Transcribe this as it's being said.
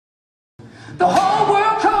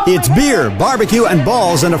It's beer, barbecue, and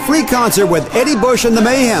balls, and a free concert with Eddie Bush and the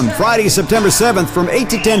Mayhem, Friday, September 7th from 8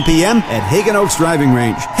 to 10 p.m. at Haggin Oaks Driving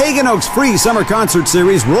Range. Haggin Oaks' free summer concert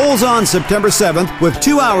series rolls on September 7th with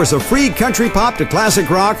 2 hours of free country pop to classic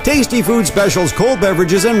rock, tasty food specials, cold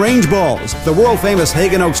beverages, and range balls. The world-famous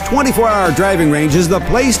Haggin Oaks 24-hour driving range is the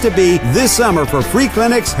place to be this summer for free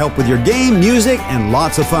clinics, help with your game, music, and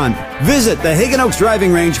lots of fun. Visit the Haggin Oaks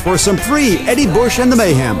Driving Range for some free Eddie Bush and the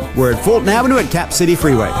Mayhem. We're at Fulton Avenue at Cap City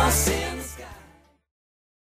Freeway.